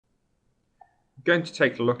we're going to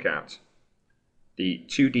take a look at the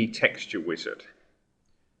 2D texture wizard.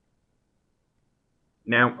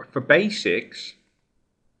 Now, for basics,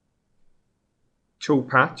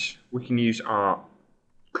 toolpaths, we can use our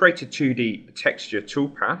Create a 2D texture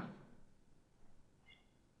toolpath,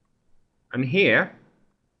 and here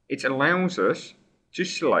it allows us to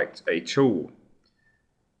select a tool.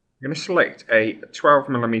 I'm going to select a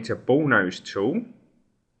 12mm ball nose tool,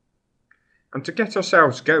 and to get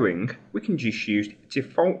ourselves going we can just use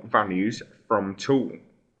default values from tool.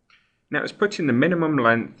 Now it's putting the minimum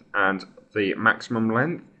length and the maximum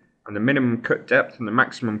length, and the minimum cut depth and the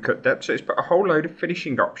maximum cut depth, so it's put a whole load of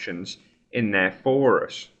finishing options in there for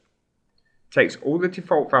us. It takes all the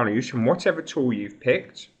default values from whatever tool you've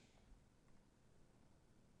picked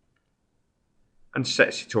and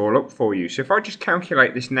sets it all up for you. So if I just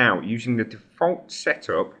calculate this now using the default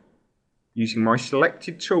setup, using my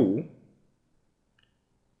selected tool,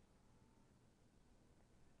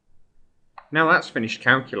 now that's finished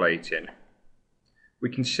calculating. We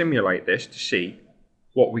can simulate this to see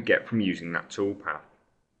what we get from using that toolpath.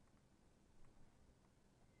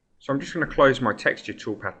 So I'm just going to close my texture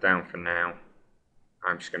toolpath down for now.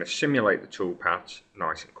 I'm just going to simulate the toolpaths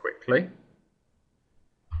nice and quickly.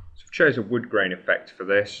 So I've chosen a wood grain effect for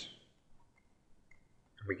this.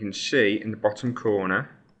 We can see in the bottom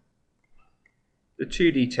corner the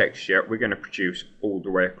 2D texture we're going to produce all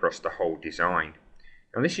the way across the whole design.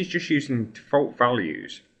 Now this is just using default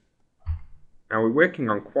values. Now we're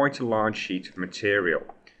working on quite a large sheet of material.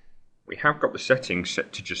 We have got the settings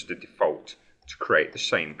set to just the default to create the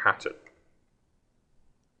same pattern.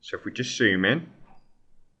 So if we just zoom in,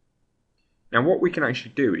 now what we can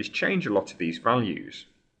actually do is change a lot of these values.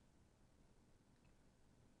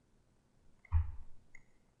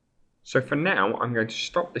 So for now I'm going to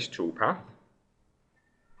stop this toolpath.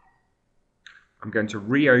 I'm going to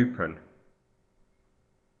reopen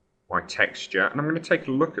my texture and I'm going to take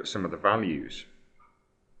a look at some of the values.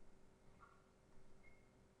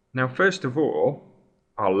 Now first of all,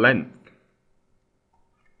 our length.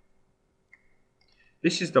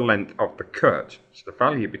 This is the length of the cut, so the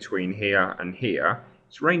value between here and here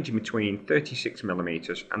is ranging between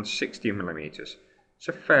 36mm and 60mm,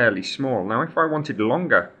 so fairly small. Now if I wanted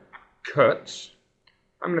longer cuts,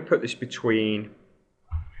 I'm going to put this between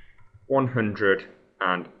 100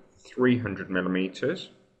 and 300mm,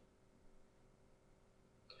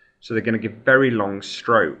 so they're going to give very long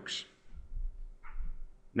strokes.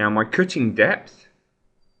 Now my cutting depth,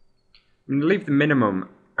 I'm going to leave the minimum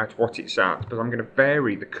at what it's at, but I'm going to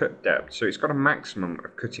vary the cut depth, so it's got a maximum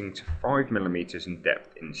of cutting to 5mm in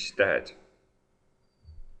depth instead.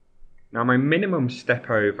 Now my minimum step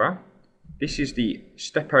over, this is the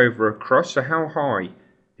step over across, so how high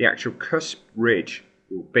the actual cusp ridge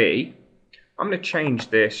will be. I'm going to change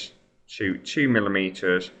this to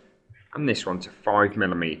 2mm and this one to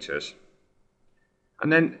 5mm.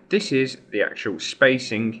 And then this is the actual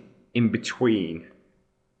spacing in between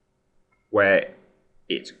where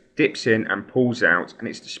it dips in and pulls out, and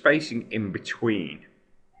it's the spacing in between.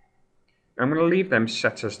 I'm going to leave them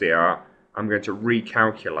set as they are. I'm going to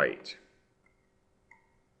recalculate.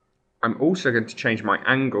 I'm also going to change my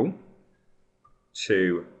angle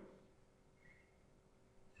to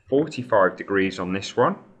 45 degrees on this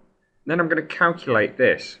one. Then I'm going to calculate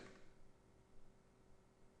this.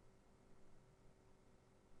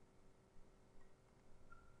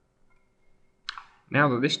 Now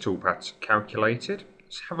that this toolpath's calculated,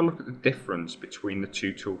 let's have a look at the difference between the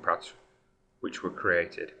two toolpaths which were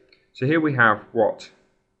created. So here we have what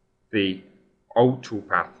the old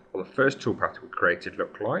toolpath, or the first toolpath we created,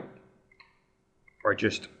 looked like. If I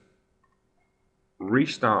just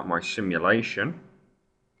restart my simulation,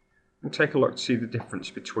 we'll take a look to see the difference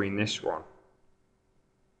between this one.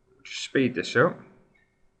 Just speed this up.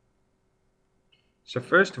 So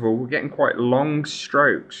first of all, we're getting quite long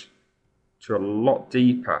strokes to a lot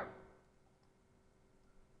deeper.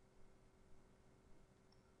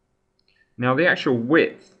 Now the actual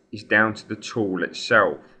width is down to the tool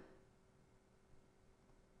itself.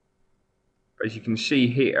 But as you can see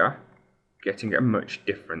here, getting a much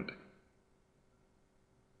different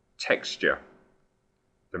texture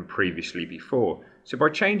than previously before. So by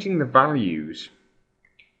changing the values,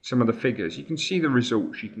 some of the figures, you can see the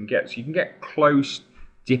results you can get. So you can get close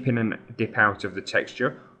dip in and dip out of the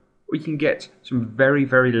texture, or you can get some very,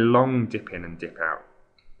 very long dip in and dip out.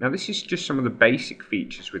 Now this is just some of the basic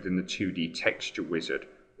features within the 2D texture wizard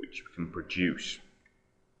which you can produce.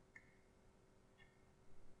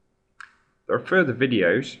 There are further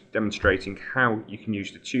videos demonstrating how you can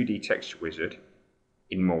use the 2D texture wizard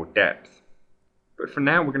in more depth. But for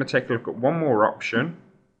now we're going to take a look at one more option,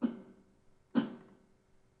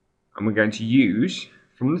 and we're going to use,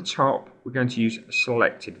 from the top, we're going to use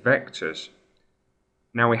selected vectors.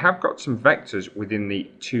 Now we have got some vectors within the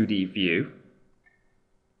 2D view.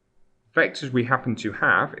 Vectors we happen to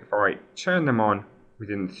have, if I turn them on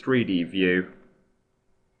within the 3D view,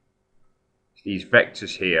 these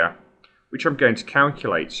vectors here, which I'm going to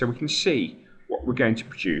calculate so we can see what we're going to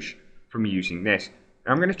produce from using this.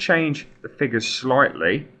 Now I'm going to change the figures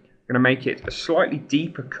slightly. I'm going to make it a slightly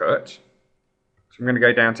deeper cut. So I'm going to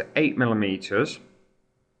go down to 8mm.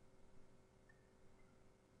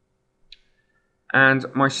 And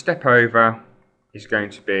my step over is going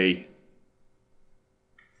to be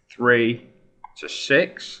 3 to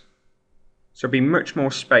 6. So it'll be much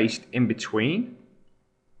more spaced in between.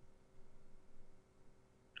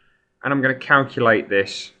 And I'm going to calculate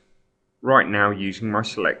this right now using my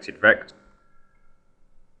selected vector.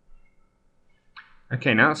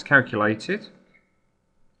 Okay, now it's calculated.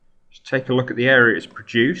 Just take a look at the area it's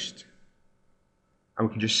produced. And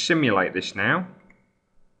we can just simulate this now.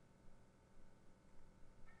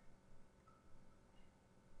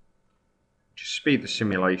 Just speed the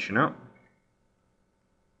simulation up.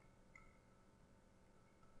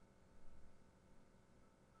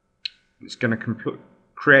 It's going to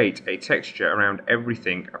create a texture around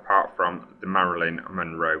everything apart from the Marilyn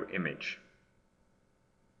Monroe image.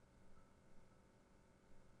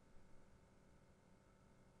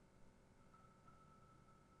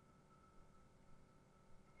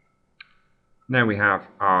 Now we have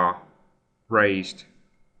our raised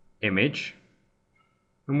image,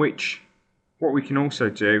 in which what we can also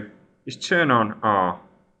do is turn on our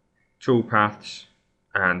toolpaths,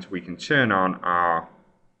 and we can turn on our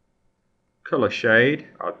color shade,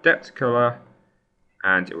 our depth color,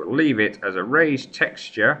 and it will leave it as a raised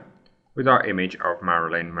texture with our image of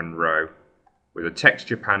Marilyn Monroe with a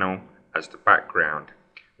texture panel as the background.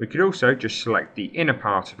 We could also just select the inner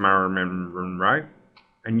part of Marilyn Monroe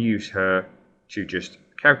and use her to just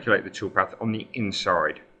calculate the toolpath on the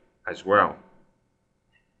inside as well.